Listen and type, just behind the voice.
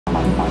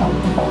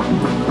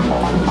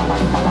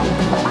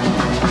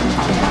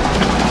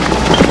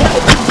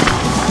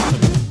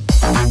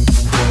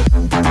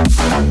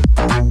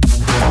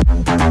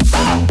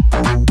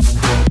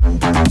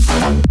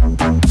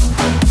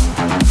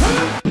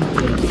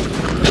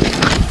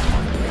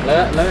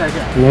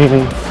नहीं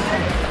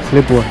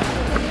स्लिप हुआ।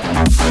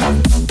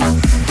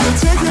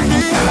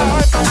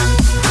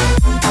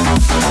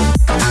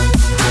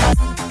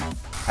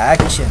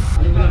 Action.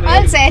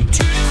 All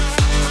set.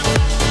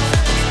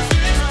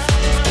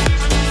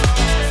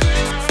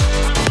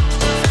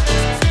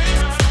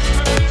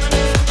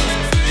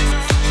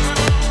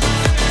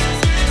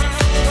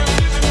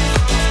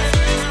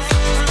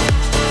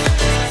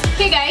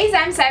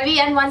 I'm Fernweh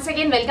and once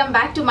again welcome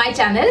back to my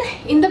channel.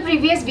 In the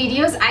previous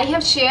videos I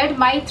have shared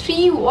my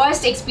 3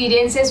 worst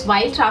experiences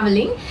while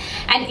traveling,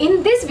 and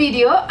in this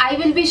video I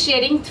will be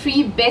sharing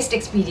 3 best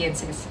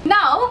experiences.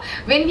 Now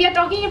when we are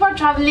talking about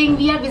traveling,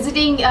 we are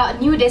visiting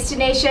new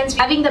destinations,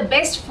 having the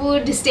best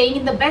food, staying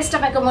in the best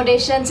of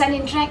accommodations and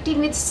interacting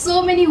with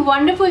so many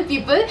wonderful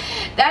people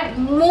that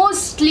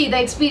mostly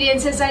the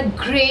experiences are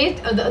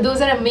great.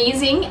 Those are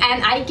amazing,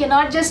 and I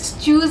cannot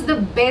just choose the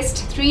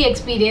best 3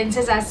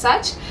 experiences as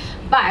such.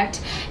 But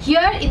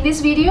here in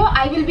this video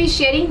I will be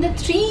sharing the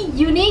 3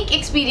 unique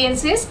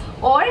experiences,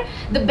 or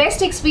the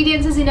best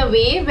experiences in a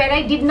way where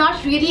I did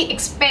not really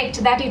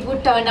expect that it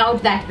would turn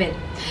out that well.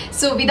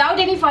 So without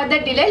any further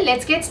delay,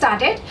 let's get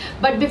started.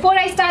 But before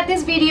I start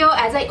this video,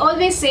 as I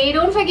always say,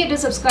 don't forget to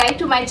subscribe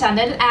to my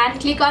channel and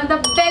click on the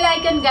bell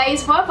icon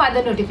guys for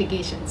further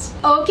notifications.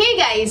 Okay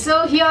guys,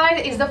 so here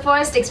is the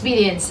first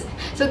experience.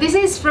 So this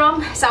is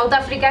from South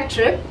Africa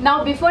trip.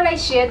 Now before I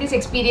share this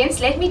experience,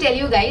 let me tell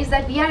you guys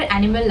that we are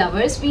animal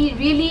lovers. We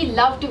really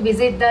love to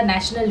visit the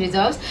national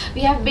reserves.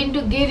 We have been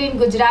to Gir in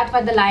Gujarat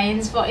for the lions,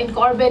 in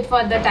Corbett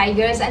for the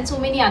tigers and so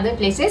many other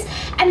places,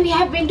 and we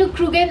have been to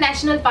Kruger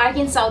National Park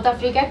in South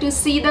Africa to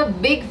see the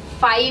big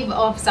 5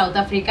 of South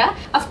Africa.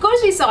 Of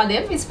course we saw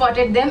them, we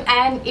spotted them,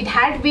 and it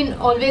had been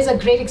always a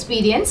great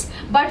experience.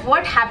 But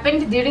what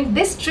happened during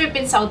this trip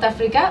in South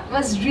Africa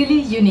was really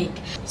unique.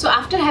 So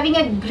after having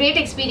a great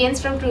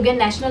experience from Kruger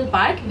National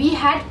Park, we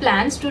had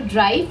plans to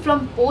drive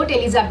from Port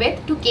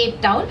Elizabeth to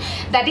Cape Town,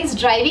 that is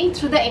driving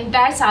through the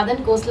entire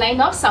southern coastline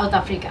of South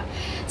Africa.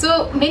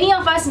 So many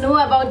of us know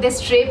about this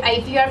trip.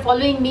 If you are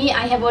following me,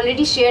 I have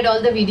already shared all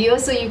the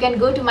videos, so you can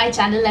go to my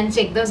channel and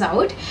check those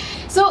out.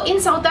 So in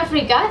South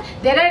Africa,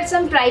 there are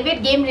some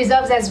private game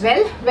reserves as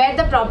well, where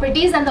the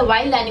properties and the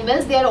wild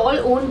animals, they are all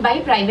owned by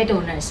private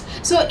owners.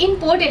 So in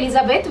Port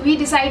Elizabeth, we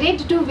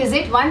decided to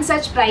visit one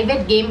such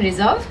private game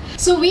reserve.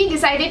 So we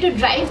decided to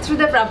drive through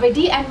the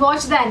property and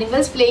watch the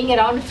animals playing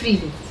around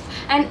freely.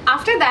 And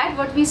after that,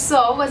 what we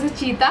saw was a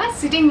cheetah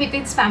sitting with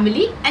its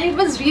family, and it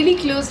was really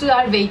close to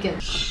our vehicle.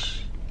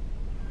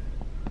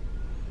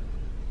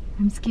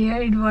 I'm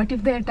scared. What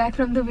if they attack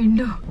from the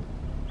window?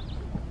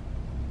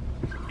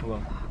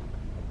 Wow.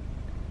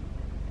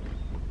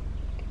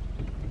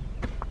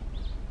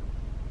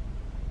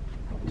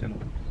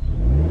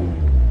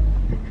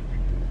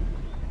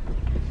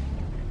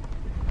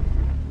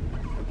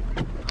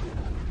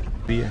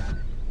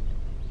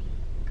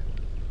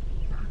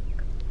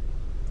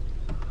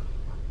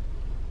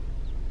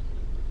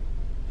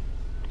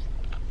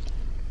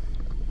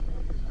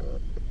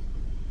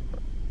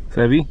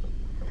 Fernweh?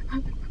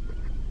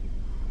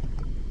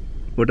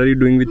 What are you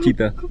doing with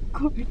cheetah?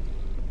 God.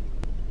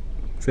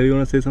 Sir, you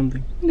want to say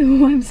something?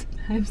 No,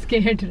 I'm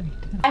scared right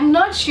now. I'm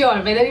not sure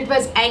whether it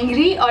was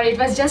angry or it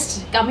was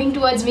just coming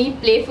towards me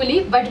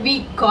playfully, but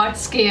we got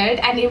scared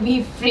and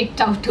we freaked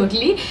out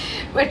totally.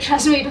 But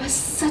trust me, it was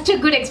such a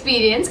good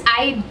experience.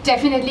 I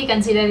definitely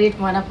consider it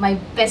one of my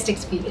best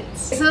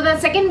experiences. So the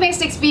second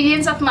best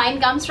experience of mine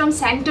comes from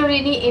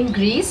Santorini in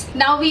Greece.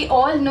 Now we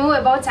all know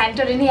about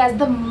Santorini as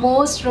the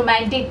most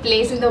romantic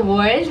place in the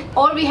world,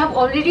 or we have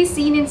already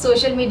seen in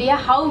social media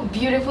how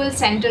beautiful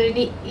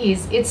Santorini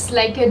is. It's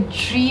like a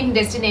dream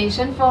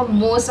destination for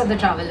most of the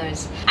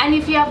travelers. And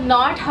if you have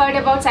not heard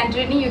about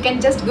Santorini, you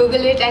can just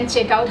Google it and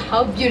check out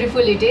how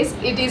beautiful it is.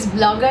 It is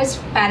bloggers'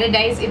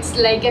 paradise. It's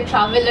like a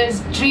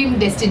traveler's dream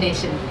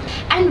destination.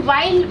 And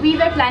while we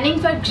were planning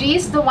for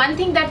Greece, the one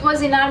thing that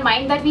was in our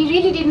mind that we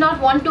really did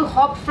not want to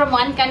hop from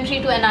one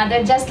country to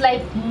another, just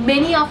like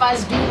many of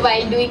us do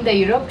while doing the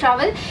Europe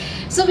travel.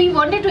 So we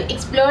wanted to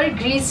explore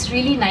Greece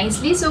really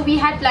nicely. So we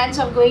had plans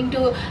of going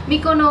to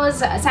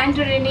Mykonos,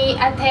 Santorini,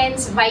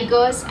 Athens,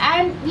 Vikos,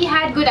 and we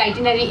had good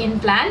itinerary in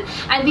plan,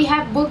 and we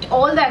have booked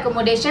all the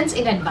accommodations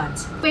in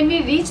advance. When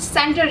we reached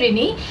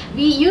Santorini,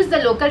 we used the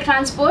local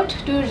transport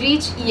to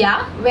reach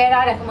Ia, where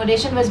our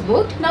accommodation was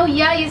booked. Now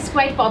Ia is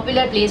quite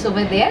popular place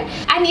over there,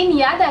 and in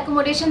Ia the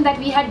accommodation that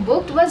we had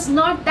booked was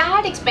not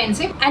that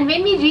expensive. And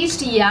when we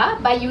reached Ia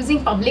by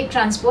using public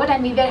transport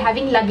and we were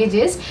having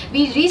luggages,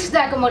 we reached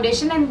the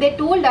accommodation and they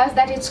told us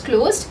that it's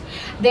closed.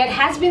 There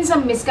has been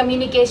some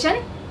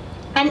miscommunication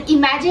And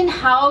imagine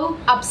how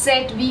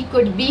upset we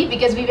could be,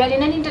 because we were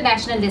in an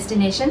international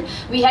destination.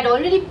 We had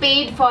already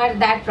paid for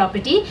that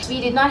property. We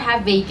did not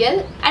have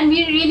vehicle, and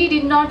we really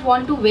did not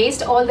want to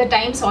waste all the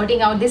time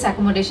sorting out this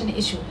accommodation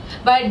issue.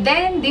 But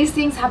then these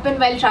things happen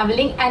while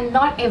traveling, and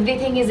not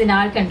everything is in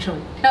our control.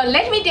 Now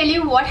let me tell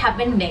you what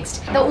happened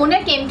next. The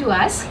owner came to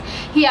us,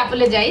 he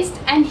apologized,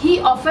 and he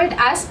offered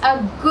us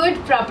a good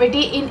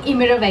property in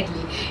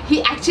Imiravagli.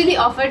 He actually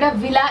offered a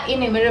villa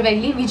in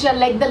Imiravagli, which are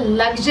like the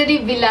luxury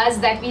villas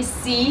that we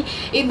see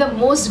in the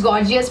most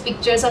gorgeous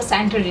pictures of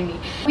Santorini.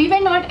 We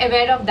were not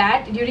aware of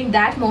that during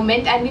that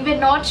moment, and we were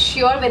not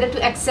sure whether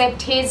to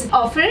accept his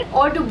offer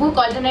or to book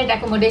alternate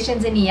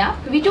accommodations in Ia.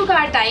 We took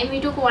our time,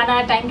 we took 1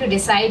 hour time to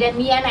decide, and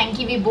me and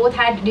Anki, we both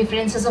had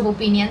differences of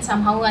opinion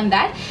somehow on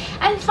that,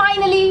 and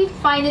finally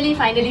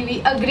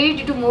we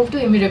agreed to move to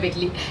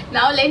Imiravagli.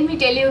 Now let me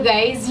tell you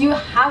guys, you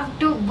have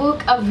to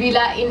book a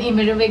villa in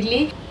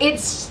Imiravagli.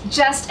 It's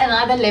just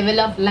another level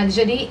of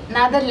luxury,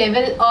 another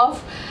level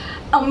of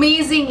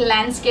amazing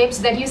landscapes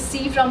that you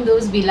see from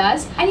those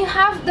villas, and you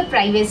have the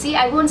privacy.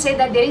 I won't say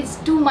that there is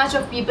too much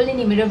of people in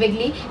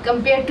Imiravagli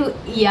compared to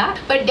Ia,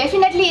 but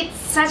definitely it's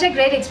such a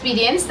great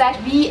experience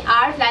that we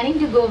are planning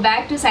to go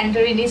back to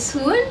Santorini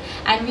soon,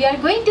 and we are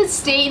going to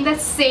stay in the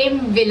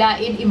same villa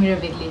in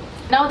Imiravagli.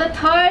 Now the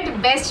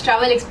third best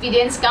travel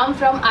experience come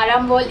from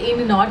Arambol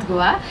in North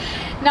Goa.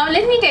 Now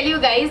let me tell you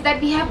guys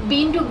that we have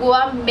been to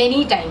Goa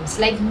many times,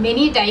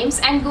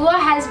 and Goa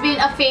has been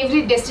a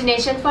favorite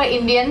destination for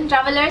Indian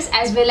travelers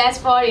as well as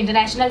for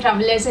international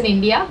travelers in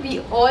India. We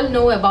all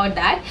know about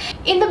that.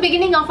 In the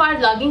beginning of our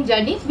vlogging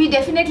journey, we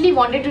definitely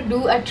wanted to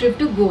do a trip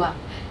to Goa.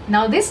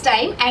 Now this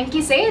time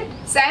Anki said,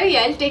 "Savvy,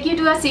 I'll take you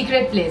to a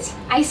secret place."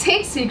 I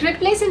said, "Secret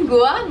place in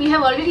Goa? We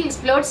have already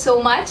explored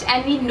so much,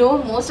 and we know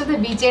most of the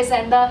beaches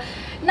and the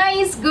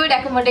nice good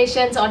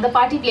accommodations or the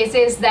party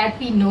places that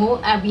we know,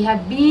 we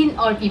have been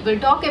or people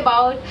talk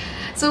about.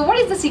 So what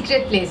is the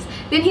secret place?"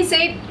 Then he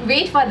said,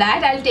 "Wait for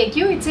that, I'll take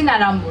you, it's in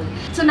Arambol."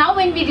 So now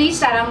when we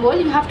reached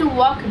Arambol, you have to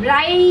walk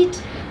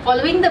right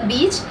following the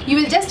beach. You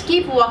will just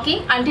keep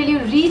walking until you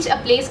reach a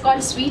place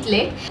called Sweet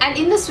Lake, and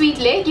in the Sweet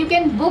Lake you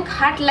can book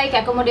hut-like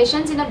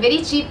accommodations in a very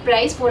cheap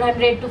price,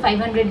 400 to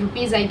 500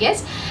 rupees I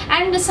guess.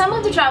 And some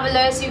of the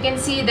travelers, you can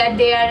see that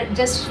they are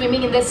just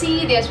swimming in the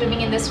sea, they are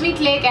swimming in the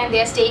Sweet Lake, and they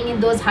are staying in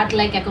those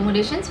hut-like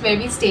accommodations where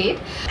we stayed.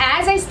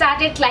 As I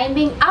started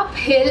climbing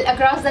uphill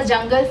across the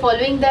jungle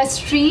following the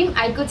stream,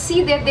 I could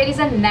see that there is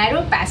a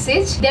narrow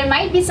passage. There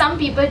might be some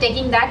people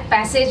taking that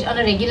passage on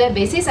a regular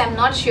basis, I'm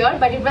not sure,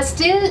 but it was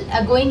still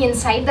going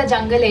inside the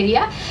jungle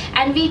area,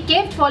 and we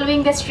kept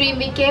following the stream,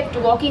 we kept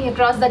walking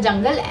across the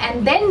jungle,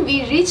 and then we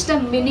reached a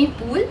mini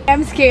pool.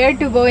 I'm scared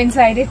to go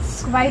inside,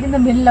 it's quite in the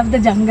middle of the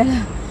jungle.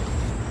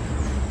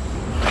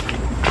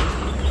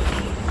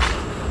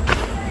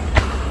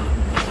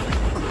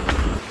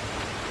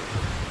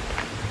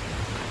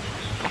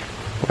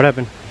 What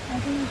happened?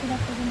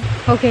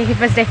 Okay, it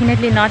was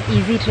definitely not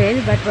easy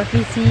trail, but what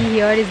we see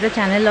here is the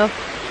channel of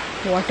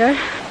water.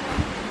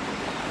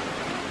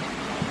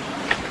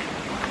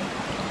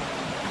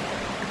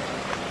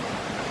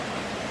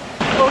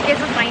 Okay,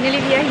 so finally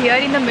we are here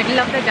in the middle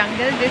of the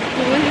jungle. This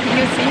pool,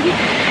 you see,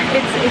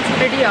 it's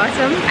pretty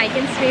awesome. I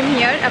can swim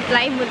here,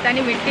 apply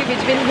multani mitti,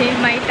 which will heal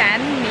my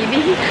tan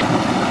maybe.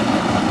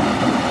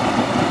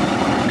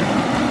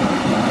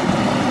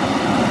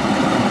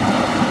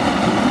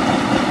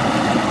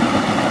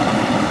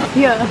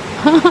 Yeah.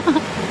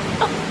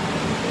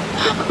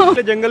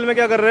 जंगल में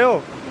क्या कर रहे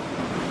हो?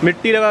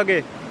 मिट्टी लगा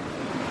के.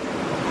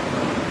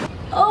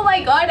 Oh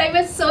my god, I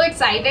was so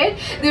excited.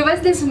 There was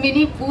this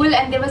mini pool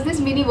and there was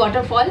this mini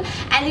waterfall,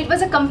 and it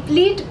was a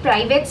complete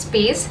private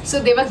space, so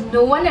there was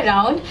no one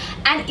around,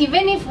 and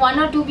even if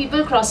 1 or 2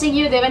 people crossing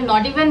you, they were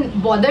not even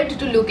bothered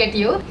to look at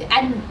you.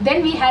 And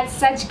then we had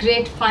such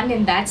great fun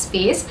in that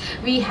space.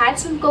 We had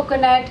some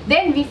coconut,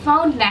 then we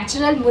found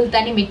natural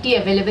multani mitti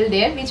available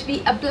there, which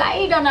we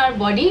applied on our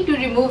body to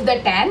remove the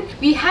tan.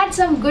 We had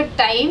some good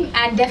time,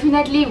 and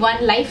definitely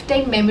one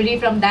lifetime memory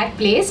from that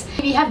place.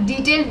 We have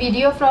detailed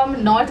video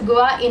from North Goa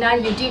in our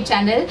YouTube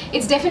channel.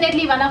 It's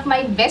definitely one of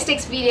my best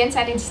experience,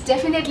 and it's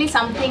definitely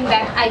something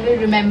that I will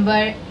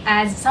remember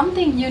as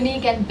something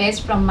unique and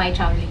best from my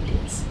traveling days.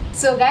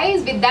 So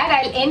guys, with that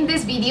I'll end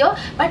this video,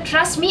 but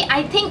trust me,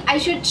 I think I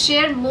should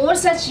share more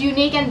such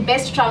unique and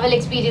best travel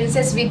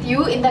experiences with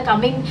you in the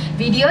coming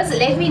videos.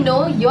 Let me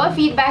know your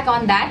feedback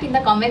on that in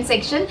the comment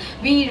section.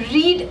 We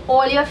read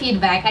all your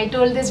feedback. I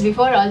told this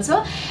before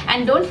also.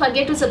 And don't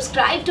forget to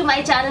subscribe to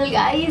my channel,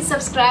 guys.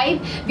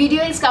 Subscribe.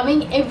 Video is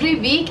coming every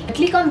week.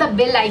 Click on the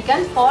bell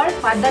icon for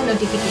further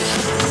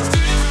notifications.